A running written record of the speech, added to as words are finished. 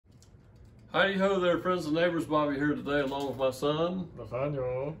Howdy ho there, friends and neighbors. Bobby here today along with my son,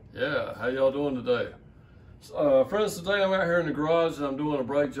 Nathaniel. Yeah, how y'all doing today? Friends, today I'm out here in the garage and I'm doing a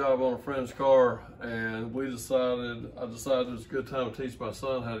brake job on a friend's car, and I decided it was a good time to teach my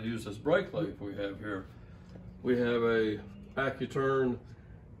son how to use this brake lathe we have here. We have a Accuturn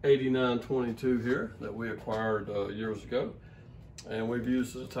 8922 here that we acquired years ago, and we've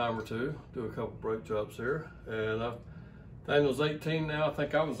used it a time or two, do a couple brake jobs here. And Daniel's 18 now. I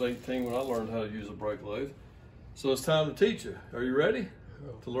think I was 18 when I learned how to use a brake lathe. So it's time to teach you. Are you ready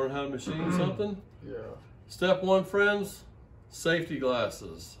to learn how to machine something? Yeah. Step one, friends, safety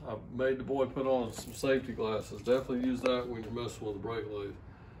glasses. I've made the boy put on some safety glasses. Definitely use that when you're messing with a brake lathe.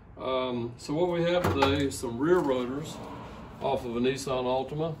 So what we have today is some rear rotors off of a Nissan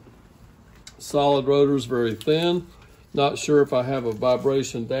Altima. Solid rotors, very thin. Not sure if I have a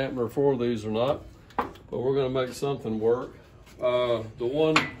vibration dampener for these or not, but we're going to make something work. The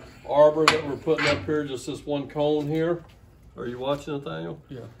one arbor that we're putting up here, just this one cone here. Are you watching, Nathaniel?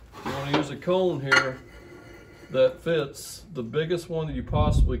 Yeah. You want to use a cone here that fits the biggest one that you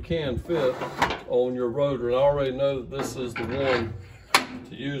possibly can fit on your rotor. And I already know that this is the one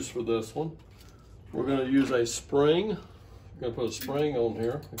to use for this one. We're going to use a spring. We're going to put a spring on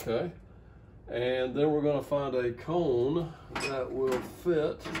here, okay? And then we're going to find a cone that will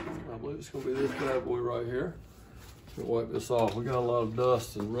fit. I believe it's going to be this bad boy right here. Let's wipe this off. We got a lot of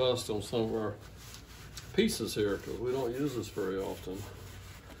dust and rust on some of our pieces here because we don't use this very often.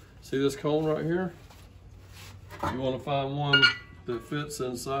 See this cone right here? You want to find one that fits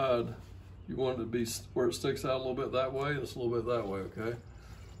inside. You want it to be where it sticks out a little bit that way, and it's a little bit that way, okay?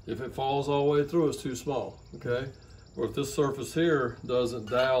 If it falls all the way through, it's too small, okay? Or if this surface here doesn't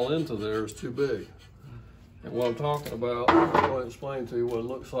dial into there, it's too big. And what I'm talking about, I'm going to explain to you what it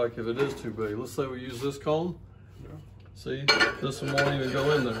looks like if it is too big. Let's say we use this cone. Yeah. See, this one won't even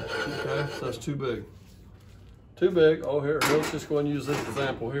go in there, okay? So that's too big. Too big. Oh, here, let's just go ahead and use this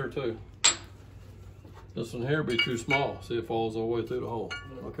example here too. This one here would be too small. See, it falls all the way through the hole,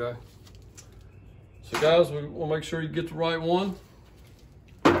 okay? So guys, we want to make sure you get the right one.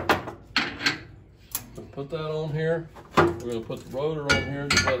 Put that on here. We're going to put the rotor on here,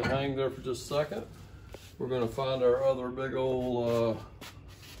 just let it hang there for just a second. We're going to find our other big old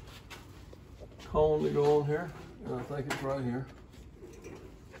cone to go on here, and I think it's right here.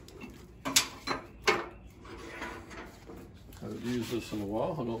 I haven't used this in a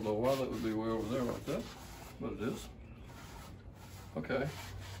while. I don't know why that would be way over there like that, but it is. Okay.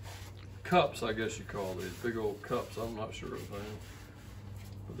 Cups, I guess you call these, big old cups. I'm not sure of them.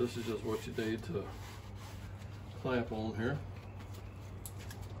 But this is just what you need to clamp on here.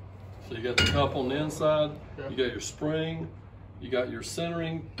 So you got the cup on the inside, you got your spring, you got your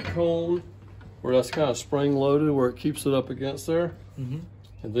centering cone, where that's kind of spring loaded, where it keeps it up against there. And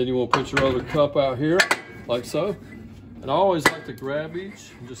then you want to put your other cup out here, like so. And I always like to grab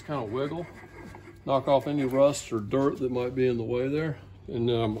each and just kind of wiggle, knock off any rust or dirt that might be in the way there. And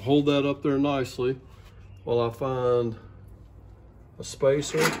then hold that up there nicely while I find a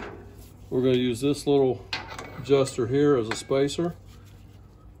spacer. We're going to use this little adjuster here as a spacer,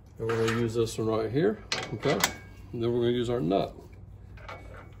 and we're going to use this one right here, okay? And then we're going to use our nut.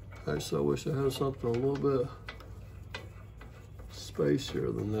 Actually, I wish I had something a little bit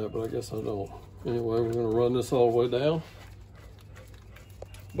spacier than that, but I guess I don't. Anyway, we're going to run this all the way down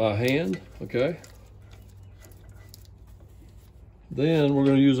by hand, okay? Then we're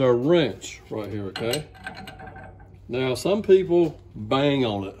going to use our wrench right here, okay? Now, some people bang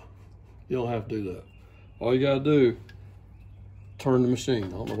on it. You don't have to do that. All you gotta do, turn the machine. I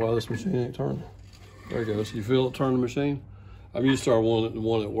don't know why this machine ain't turning. There it goes. You feel it turn the machine? I'm used to our one at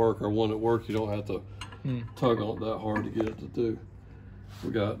work. Our one at work, you don't have to tug on it that hard to get it to do.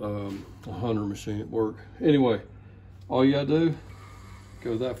 We got a Hunter machine at work. Anyway, all you gotta do,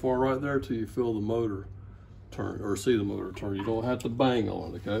 go that far right there till you feel the motor turn, or see the motor turn. You don't have to bang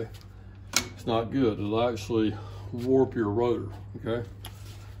on it, okay? It's not good. It'll actually warp your rotor, okay?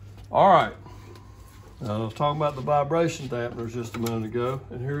 All right. I was talking about the vibration dampeners just a minute ago,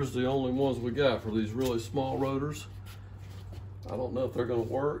 and here's the only ones we got for these really small rotors. I don't know if they're going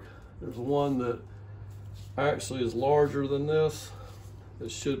to work. There's one that actually is larger than this. It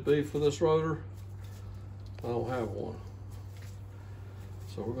should be for this rotor. I don't have one.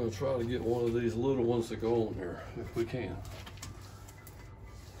 So we're going to try to get one of these little ones to go on here, if we can.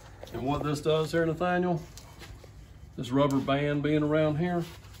 And what this does here, Nathaniel, this rubber band being around here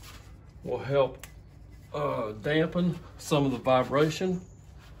will help dampen some of the vibration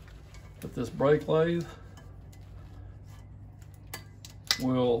that this brake lathe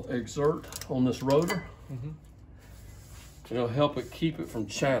will exert on this rotor It'll help it keep it from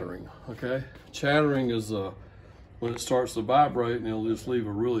chattering, okay? Chattering is when it starts to vibrate, and it'll just leave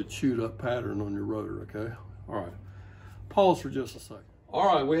a really chewed up pattern on your rotor, okay? All right, pause for just a second.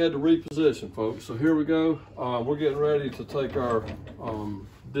 All right, we had to reposition, folks. So here we go. We're getting ready to take our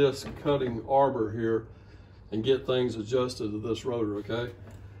disc cutting arbor here and get things adjusted to this rotor, okay?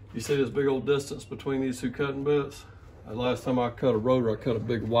 You see this big old distance between these two cutting bits? Last time I cut a rotor, I cut a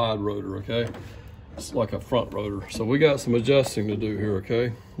big wide rotor, okay? It's like a front rotor. So we got some adjusting to do here,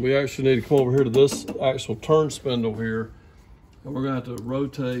 okay? We actually need to come over here to this actual turn spindle here, and we're gonna have to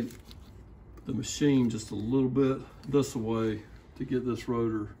rotate the machine just a little bit this way to get this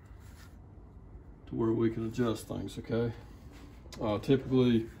rotor to where we can adjust things, okay?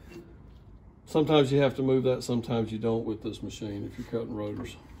 Typically, sometimes you have to move that, sometimes you don't with this machine if you're cutting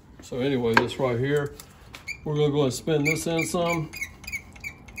rotors. So anyway, this right here, we're gonna go ahead and spin this in some.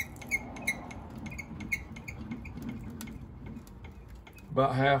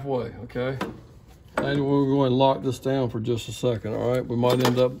 About halfway, okay? And we're going to lock this down for just a second, all right? We might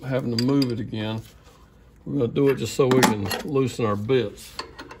end up having to move it again. We're gonna do it just so we can loosen our bits.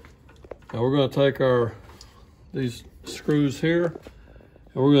 Now we're gonna take these screws here,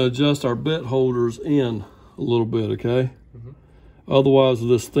 and we're gonna adjust our bit holders in a little bit, okay? Otherwise, with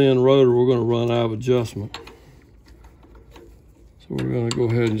this thin rotor, we're gonna run out of adjustment. So we're gonna go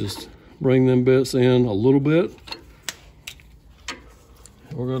ahead and just bring them bits in a little bit.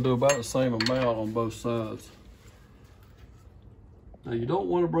 We're gonna do about the same amount on both sides. Now you don't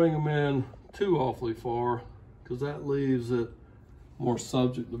wanna bring them in too awfully far, because that leaves it more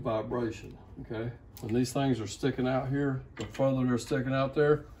subject to vibration, okay? When these things are sticking out here, the further they're sticking out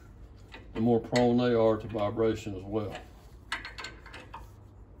there, the more prone they are to vibration as well.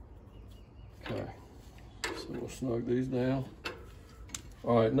 Okay, so we'll snug these down.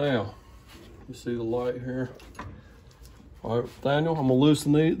 All right, now, you see the light here? All right, Daniel, I'm gonna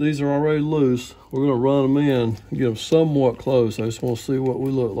loosen these. These are already loose. We're gonna run them in and get them somewhat close. I just wanna see what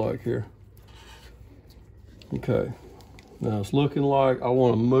we look like here. Okay, now it's looking like I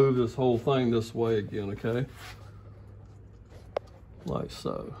wanna move this whole thing this way again, okay? Like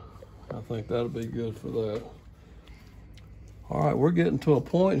so. I think that'll be good for that. All right, we're getting to a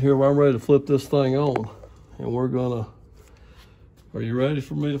point here where I'm ready to flip this thing on. And we're gonna, are you ready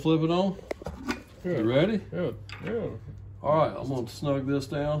for me to flip it on? Yeah. You ready? Yeah, yeah. All right, I'm gonna snug this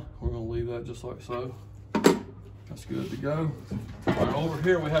down. We're gonna leave that just like so. That's good to go. All right, over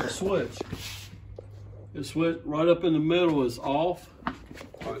here we have a switch. The switch right up in the middle is off.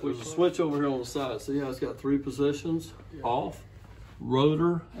 All right, there's a switch over here on the side. See how it's got 3 positions? Yeah. Off,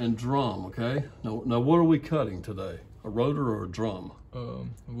 rotor, and drum, okay? Now what are we cutting today? A rotor or a drum? A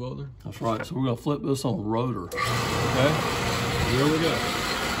welder. That's right, so we're gonna flip this on rotor, okay? Here we go.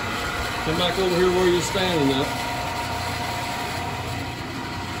 Come back over here where you're standing at.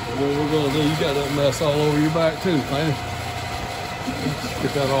 And what we're gonna do, you got that mess all over your back too, man.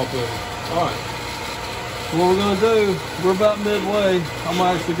 Get that off of you. All right, so what we're gonna do, we're about midway. I'm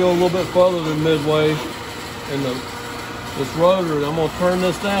gonna actually go a little bit further than midway in this rotor, and I'm gonna turn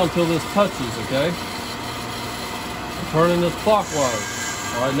this down until this touches, okay? Turning this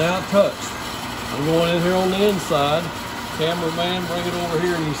clockwise. All right, now it touched. I'm going in here on the inside. Cameraman, bring it over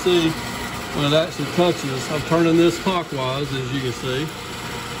here and you see when it actually touches. I'm turning this clockwise, as you can see.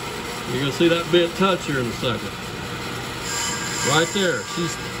 You're gonna see that bit touch here in a second. Right there,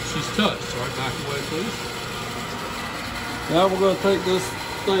 she's touched. All right, back away, please. Now we're gonna take this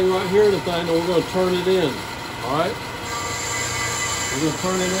thing right here, the thing, and we're gonna turn it in. All right? We're gonna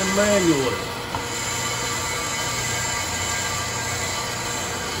turn it in manually.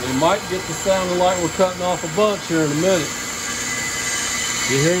 You might get the sounding like we're cutting off a bunch here in a minute.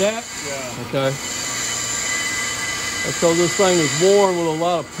 You hear that? Yeah. Okay. That's because this thing is worn with a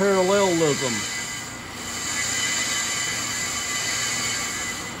lot of parallelism.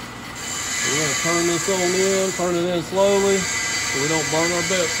 We're going to turn this on in, turn it in slowly so we don't burn our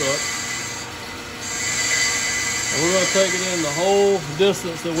bits up. And we're going to take it in the whole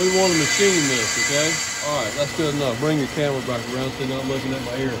distance that we want to machine this, okay? All right, that's good enough. Bring your camera back around so you're not looking at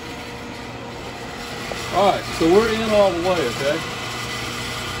my ear. All right, so we're in all the way, okay?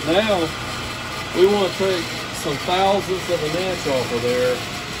 Now, we want to take some thousandths of an inch off of there.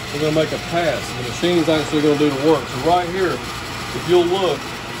 We're going to make a pass. The machine's actually going to do the work. So right here, if you'll look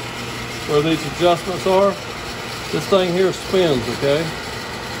where these adjustments are, this thing here spins, okay?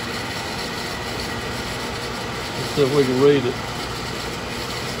 Let's see if we can read it.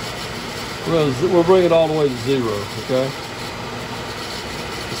 We'll bring it all the way to 0, okay?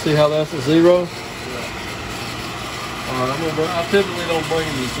 You see how that's a 0? Yeah. I typically don't bring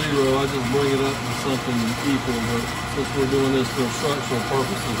it to zero. I just bring it up to something equal, but since we're doing this for instructional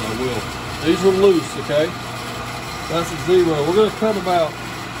purposes, I will. These are loose, okay? That's a zero. We're going to cut about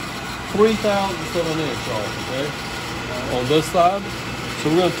 3/1000ths of an inch off, okay? On this side. So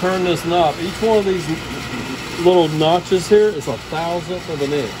we're going to turn this knob. Each one of these little notches here is 1/1000th of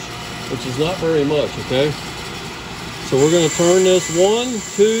an inch, which is not very much, okay? So we're going to turn this 1,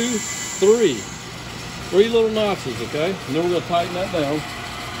 2, 3. 3 little notches, okay? And then we're going to tighten that down.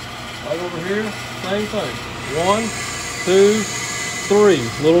 Right over here, same thing. 1, 2, 3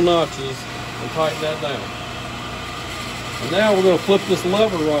 little notches and tighten that down. And now we're going to flip this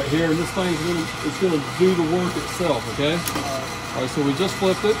lever right here, and this thing's going to do the work itself, okay? All right, so we just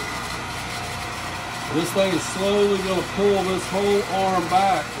flipped it. This thing is slowly going to pull this whole arm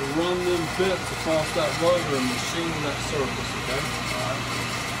back and run them bits across that rotor and machine that surface, okay? All right.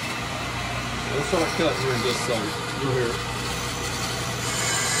 We'll start cutting here in just a second. You'll hear it.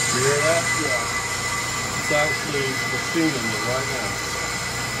 You hear that? Yeah. It's actually machining it right now.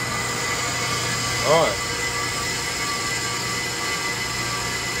 All right.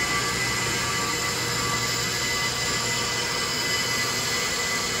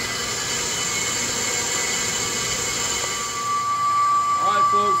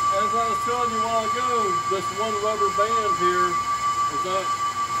 Folks, as I was telling you a while ago, this one rubber band here is not,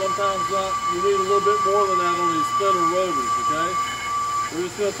 sometimes not, you need a little bit more than that on these spinner rotors, okay? We're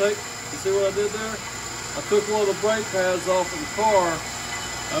just going to take, you see what I did there? I took one of the brake pads off of the car.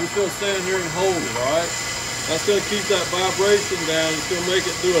 I'm just going to stand here and hold it, all right? That's going to keep that vibration down. It's going to make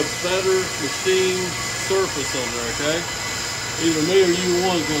it do a better machine surface on there, okay? Either me or you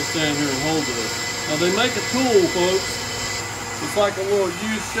one is going to stand here and hold it. Now they make a tool, folks. It's like a little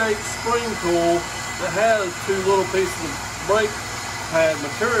U-shaped spring tool that has 2 little pieces of brake pad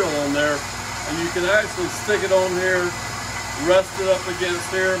material on there, and you can actually stick it on here, rest it up against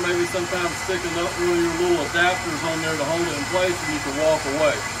here, maybe sometimes sticking up one of your little adapters on there to hold it in place, and you can walk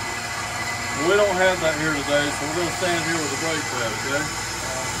away. But we don't have that here today, so we're going to stand here with the brake pad, okay?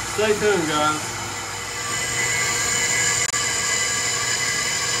 Stay tuned, guys.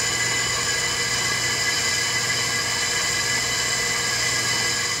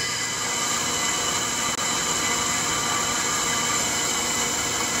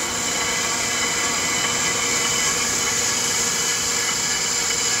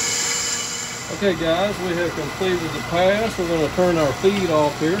 Okay guys, we have completed the pass. We're going to turn our feed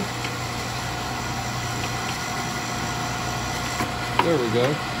off here. There we go.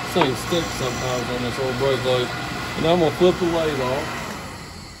 This thing sticks sometimes on this old brake lathe. And I'm going to flip the lathe off.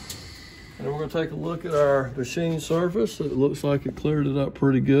 And we're going to take a look at our machine surface. It looks like it cleared it up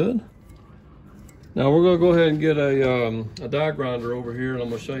pretty good. Now we're going to go ahead and get a die grinder over here, and I'm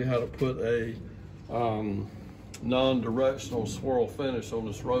going to show you how to put a non-directional swirl finish on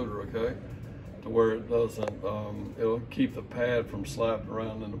this rotor, okay? To where it doesn't, it'll keep the pad from slapping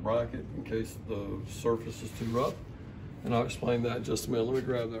around in the bracket in case the surface is too rough. And I'll explain that in just a minute. Let me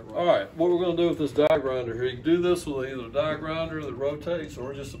grab that. All right, what we're going to do with this die grinder here, you can do this with either a die grinder that rotates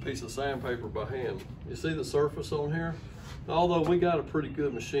or just a piece of sandpaper by hand. You see the surface on here? Although we got a pretty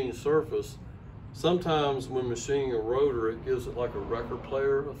good machine surface, sometimes when machining a rotor, it gives it like a record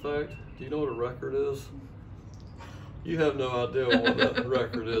player effect. Do you know what a record is? You have no idea what that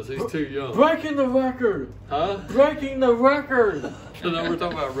record is. He's too young. Breaking the record! Huh? Breaking the record! No, we're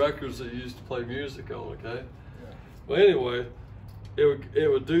talking about records that you used to play music on, okay? Well, anyway, it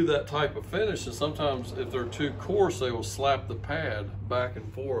would do that type of finish, and sometimes if they're too coarse, they will slap the pad back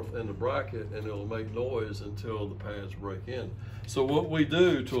and forth in the bracket, and it'll make noise until the pads break in. So what we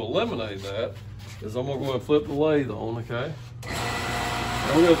do to eliminate that is I'm gonna go ahead and flip the lathe on, okay?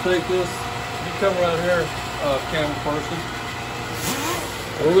 And we're gonna take this, you come around here, camera person.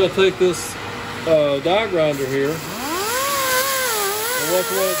 And we're gonna take this die grinder here, and watch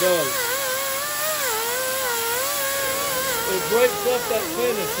what it does. It breaks up that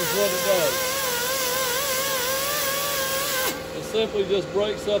finish is what it does. It simply just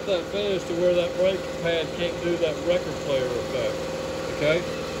breaks up that finish to where that brake pad can't do that record player effect, okay?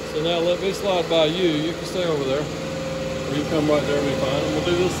 So now let me slide by you. You can stay over there. Or you come right there and be fine. And we'll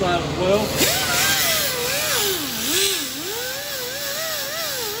do this side as well.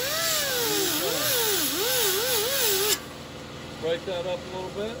 Break that up a little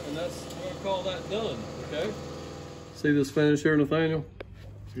bit, and that's, we're gonna call that done, okay? See this finish here, Nathaniel?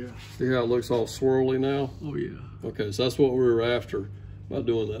 Yeah. See how it looks all swirly now? Oh yeah. Okay, so that's what we were after by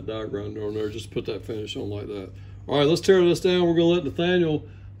doing that die grinder on there. Just put that finish on like that. All right, let's tear this down. We're gonna let Nathaniel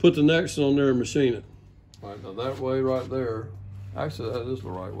put the next one on there and machine it. All right, now that way right there, actually that is the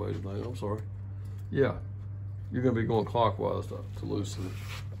right way, Nathaniel, I'm sorry. Yeah, you're gonna be going clockwise to loosen it.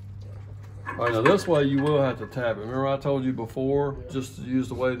 All right, now this way you will have to tap it. Remember I told you before, just to use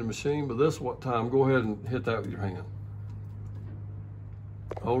the weight of the machine, but this time, go ahead and hit that with your hand.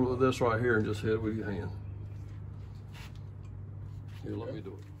 Hold it with this right here and just hit it with your hand. Here, let me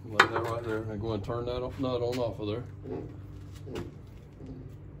do it. Lay that right there, and go ahead and turn that nut on off of there.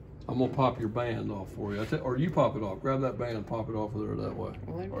 I'm gonna pop your band off for you. Or you pop it off. Grab that band and pop it off of there that way.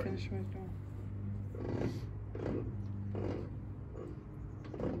 Well, let me finish right there.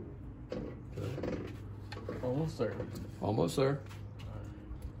 Okay. Almost there. Almost there.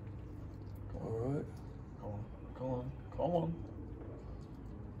 All right. Come on.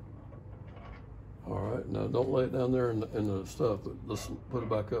 All right. Now don't lay it down there in the stuff, but let's put it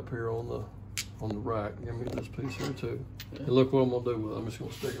back up here on the rack. Give me this piece here too. Yeah. And look what I'm gonna do with it. I'm just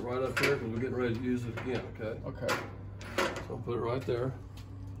gonna stick it right up there because we're getting ready to use it again. Okay. Okay. So I'll put it right there.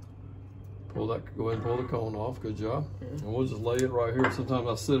 Pull that. Go ahead and pull the cone off. Good job. And we'll just lay it right here. Sometimes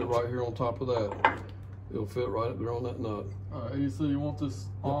I sit it right here on top of that. It'll fit right up there on that nut. All right. So you want this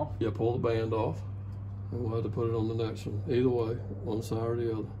off? Yeah. Pull the band off. And we'll have to put it on the next one. Either way, one side or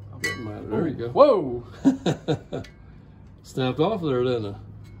the other. Doesn't matter. There you go. Whoa! Snapped off there, didn't it?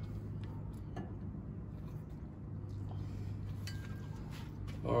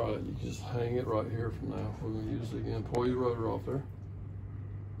 All right, you can just hang it right here for now. We're gonna use it again. Pull your rotor off there.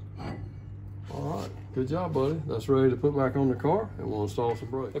 All right, good job, buddy. That's ready to put back on the car, and we'll install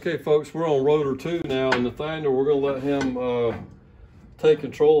some brakes. Okay, folks, we're on rotor 2 now, and Nathaniel, we're gonna let him take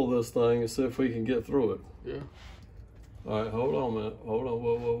control of this thing and see if we can get through it. Yeah. All right, hold on a minute. Hold on.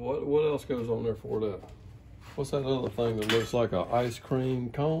 What else goes on there for that? What's that other thing that looks like an ice cream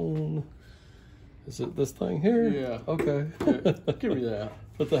cone? Is it this thing here? Yeah. Okay. Yeah. Give me that.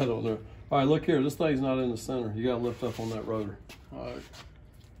 Put that on there. All right, look here. This thing's not in the center. You got to lift up on that rotor. All right.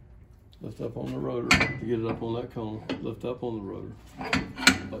 Lift up on the rotor to get it up on that cone. Lift up on the rotor.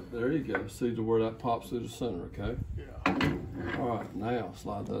 Look, there you go. See to where that pops through the center, okay? Yeah. All right, now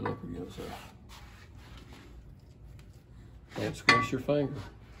slide that up against there. Don't squish your finger.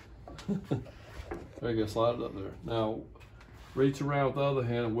 There you go, slide it up there. Now, reach around with the other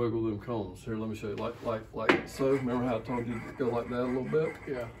hand and wiggle them cones. Here, let me show you, like so. Remember how I told you to go like that a little bit?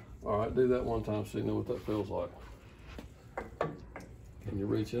 Yeah. All right, do that one time so you know what that feels like. Can you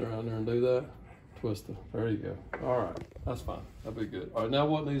reach in around there and do that? Twist it, there you go. All right, that's fine, that'd be good. All right, now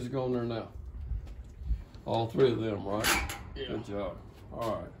what needs to go in there now? All 3 of them, right? Yeah. Good job.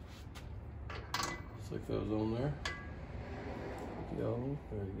 All right. Stick those on there. Go.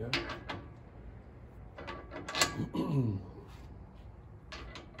 There you go.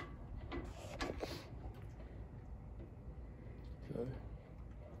 Okay.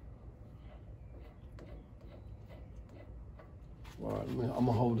 All right, I'm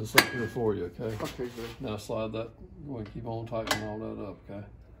gonna hold this up here for you, okay? Okay, good. Now slide that. Go ahead, keep on tightening all that up, okay?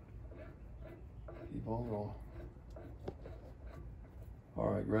 Keep on going. All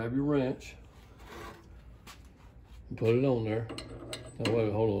right, grab your wrench and put it on there. Now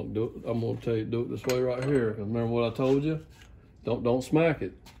wait, hold on. Do it. I'm gonna tell you do it this way right here. Cause remember what I told you? Don't smack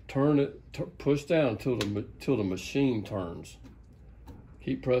it. Turn it. Push down till the machine turns.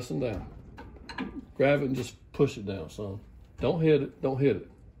 Keep pressing down. Grab it and just push it down, son. Don't hit it. Don't hit it.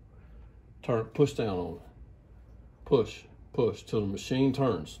 Turn. Push down on it. Push. Push till the machine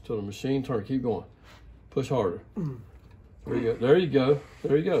turns. Till the machine turns. Keep going. Push harder. There you go. There you go.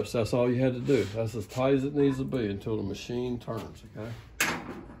 There you go. So that's all you had to do. That's as tight as it needs to be until the machine turns, okay?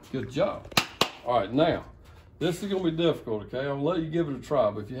 Good job. All right, now, this is going to be difficult, okay? I'll let you give it a try,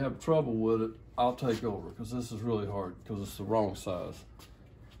 but if you have trouble with it, I'll take over because this is really hard because it's the wrong size.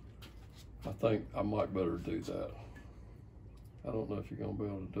 I think I might better do that. I don't know if you're going to be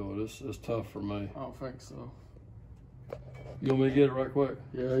able to do it. It's tough for me. I don't think so. You want me to get it right quick?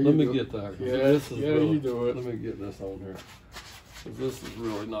 Yeah, Let me get that. Yeah, this is really, you do it. Let me get this on here. This is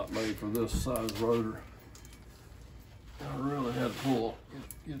really not made for this size rotor. I really had to pull,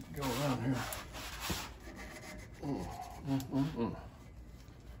 get it to go around here.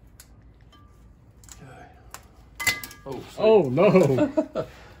 Okay. Oh, Oh, no.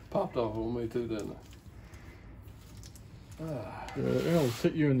 popped off on me too, didn't it? It'll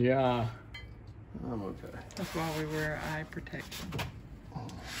hit you in the eye. I'm okay. That's why we wear eye protection.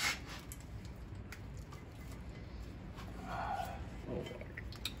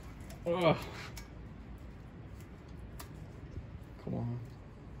 Ugh. Come on.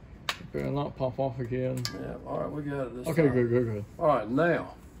 It better not pop off again. Yeah, all right, we got it this Okay, time. good. All right,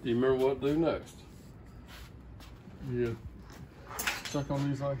 now, do you remember what to do next? Yeah. Check on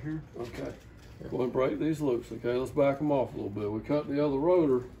these right here. Okay. Go and break these loose, okay? Let's back them off a little bit. We cut the other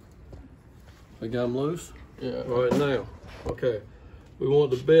rotor. We got them loose? Yeah. All right, now, okay. We want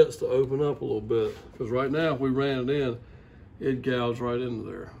the bits to open up a little bit because right now if we ran it in, it'd gouge right into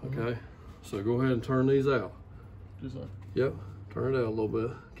there, okay? So go ahead and turn these out. Just like. Yep, turn it out a little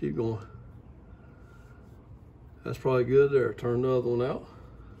bit. Keep going. That's probably good there. Turn the other one out.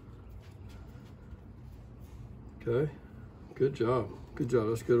 Okay, good job. Good job,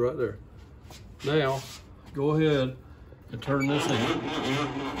 that's good right there. Now, go ahead and turn this in.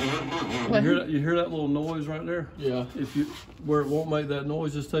 You hear that little noise right there? Yeah. Where it won't make that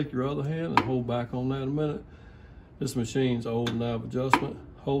noise, just take your other hand and hold back on that a minute. This machine's old nav adjustment.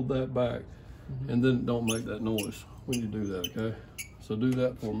 Hold that back, and then don't make that noise when you do that, okay? So do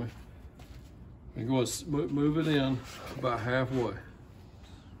that for me. And go ahead and move it in about halfway.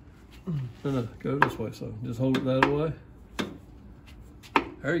 No, go this way, so just hold it that way.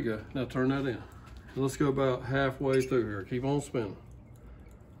 There you go. Now turn that in. Let's go about halfway through here. Keep on spinning.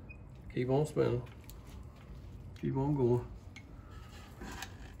 Keep on spinning. Keep on going.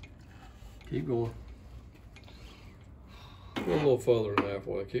 Keep going. Go a little further than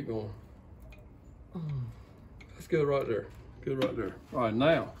halfway. Keep going. That's good right there. Good right there. All right,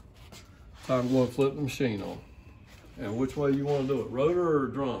 now, time to go and flip the machine on. And which way you want to do it, rotor or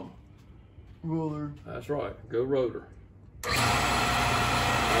drum? Rotor. That's right, go rotor. All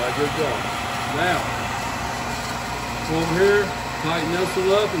right, good job. Now, go over here, tighten this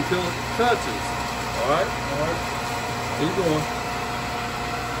one up until it touches. All right? All right. Keep going.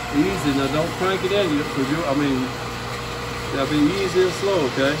 Easy, now don't crank it in, because you gotta be easy and slow,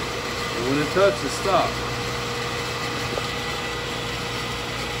 okay? And when it touches, stop.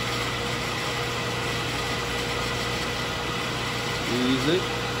 Easy.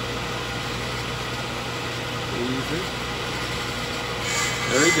 Easy.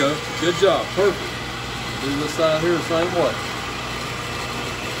 There you go. Good job. Perfect. Do this side here the same way.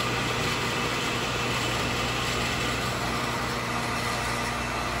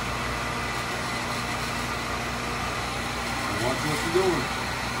 Watch what you're doing.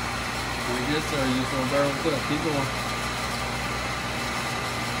 When it gets there, you just want to barrel it up. Keep going.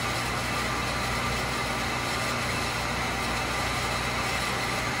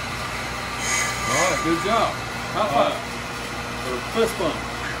 All right, good job. High five. Or fist bump.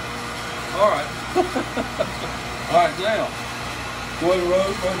 All right. All right, now, go ahead and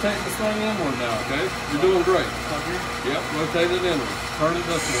rotate this thing inward now, okay? You're doing great. Yep, rotate it inward. Turn it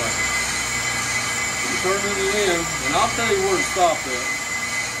this way. You're turning it in, and I'll tell you where to stop at.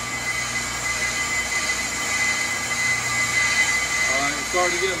 All right, it's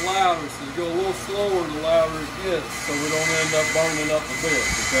starting to get louder, so you go a little slower the louder it gets, so we don't end up burning up the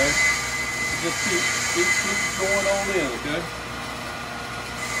bits, okay? Just keep going on in, okay?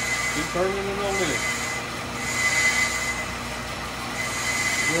 Keep turning it on in.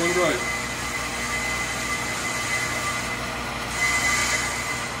 Going great.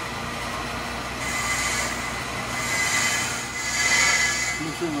 Let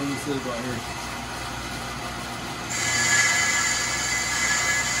me see what this is right here.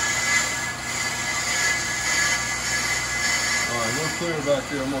 Alright, we're clear back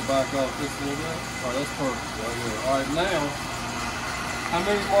here. I'm going to back off just a little bit. Alright, that's perfect right here. Alright, now, how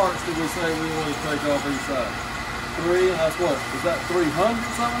many marks did we say we want to take off each side? 3, that's what? Is that 300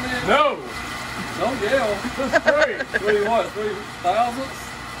 something there? No! Don't yell. That's 3. 3 what? 3 thousandths?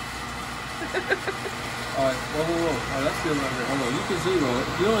 Alright, whoa. Alright, that's good right here. Hold on, you can zero it.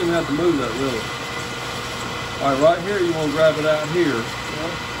 You don't even have to move that really. Alright, right here you want to grab it out here.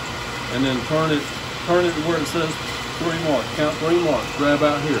 And then turn it to where it says 3 marks. Count 3 marks. Grab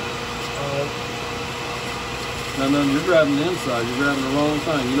out here. No, you're grabbing the inside. You're grabbing the wrong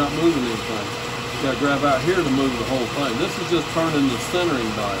thing. You're not moving anything. You gotta grab out here to move the whole thing. This is just turning the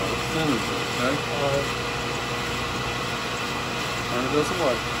centering dial. It centers it, okay? Turn it this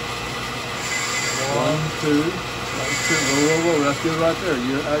way. 1, 2. Whoa. That's good right there.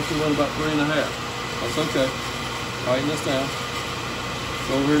 You actually went about 3.5. That's okay. Tighten this down.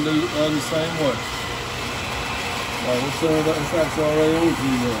 Go over here and do the same way. Alright, we'll show that in fact it's already on 3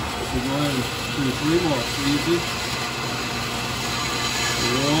 marks. So go ahead and do 3 marks. Easy.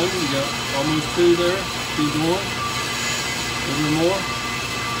 1, you got almost 2 there. Keep going. A little bit more. A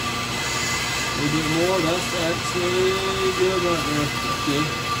little bit more. That's actually good right there. That's good.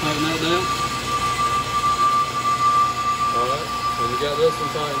 Tighten that down. Alright, so you got this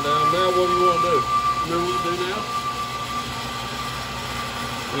one tightened down. Now what do you want to do? Remember what to do now?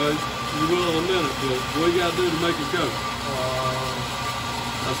 Well, you will in a minute, but what you got to do to make it go?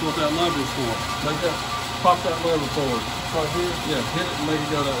 That's what that lever's for. Pop that lever forward. Right here? Yeah, hit it and make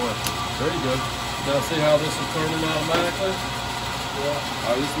it go that way. There you go. Now see how this is turning automatically? Yeah.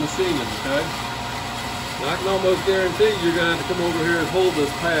 Alright, this is machining, okay? I can almost guarantee you're gonna have to come over here and hold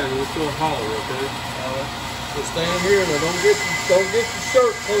this pad and it's gonna holler, okay? So stand here and don't get your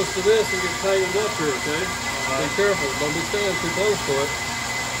shirt close to this and get tangled up here, okay? Be careful, don't be standing too close to it.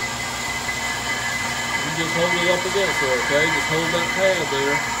 You just hold it up against it, okay? Just hold that pad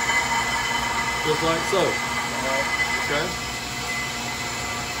there. Just like so. Okay?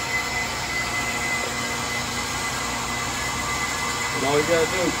 And all you gotta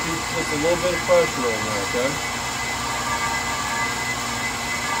do is keep just a little bit of pressure on there, okay?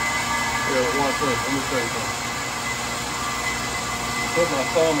 Here, watch this. Let me show you something. Put my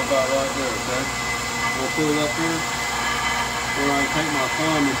thumb about right there, okay? We'll put it up here where I can take my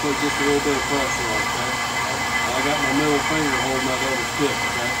thumb and put just a little bit of pressure on it, okay? I got my middle finger holding that other stick,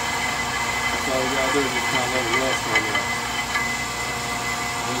 okay? That's all you gotta do is just kind of let it rest on there.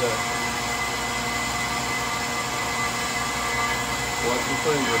 Do that. Watch your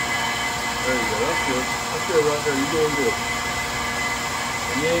finger. There you go. That's good. That's good right there. You're doing good.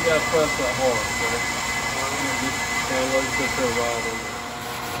 And you ain't got to press that hard, okay? Just kind of let it sit there right in there.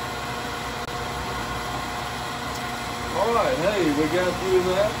 Alright, hey, we got through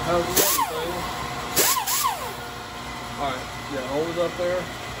that. How's it looking, Taylor? Alright, yeah, hold it up there.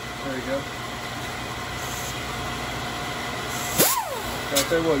 There you go. I'll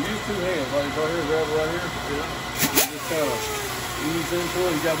tell you what, use two hands. Like right here, grab it right here. Yeah. Just kind of ease into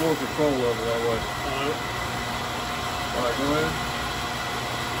it. You got more control of it that way. Alright. Alright, go ahead.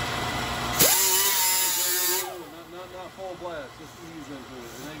 Not full blast. Just ease into it.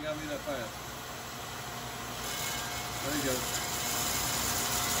 It ain't got to be that fast. There you go. A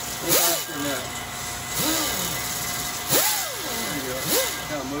little faster than that. There you go.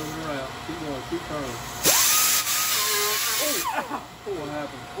 Kind of move it around. Keep going. Keep turning. Oh, what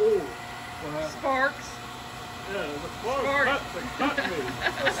happened? Oh, what happened? Sparks. Yeah, the spark cut me.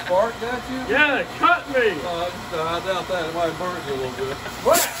 A spark got you? Yeah, it cut me. I doubt that. It might have burned you a little bit.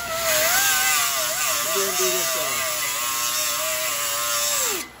 What? We're going to do this side.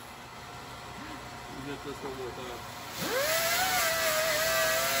 Get this one more time.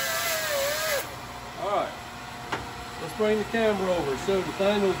 All right. Let's bring the camera over. Show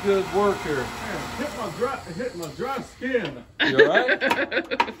Nathaniel's good work here. Man, hit my dry skin. You all right?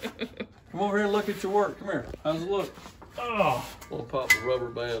 Come over here and look at your work. Come here. How's it look? Oh. We'll pop the rubber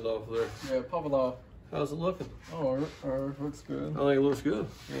band off there. Yeah, pop it off. How's it looking? Oh, it looks good. I think it looks good.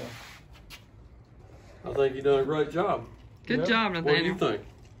 Yeah. I think you're doing a great job. Good job, What do you Nathaniel. think?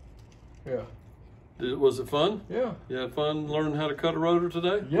 Yeah. Was it fun? Yeah. You had fun learning how to cut a rotor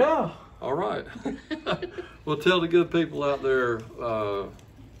today? Yeah. All right. Well, tell the good people out there to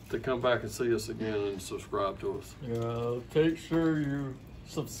come back and see us again and subscribe to us. Yeah. Take sure you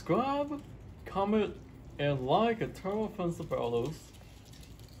subscribe, comment, and like and turn on notifications about us.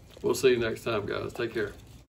 We'll see you next time, guys. Take care.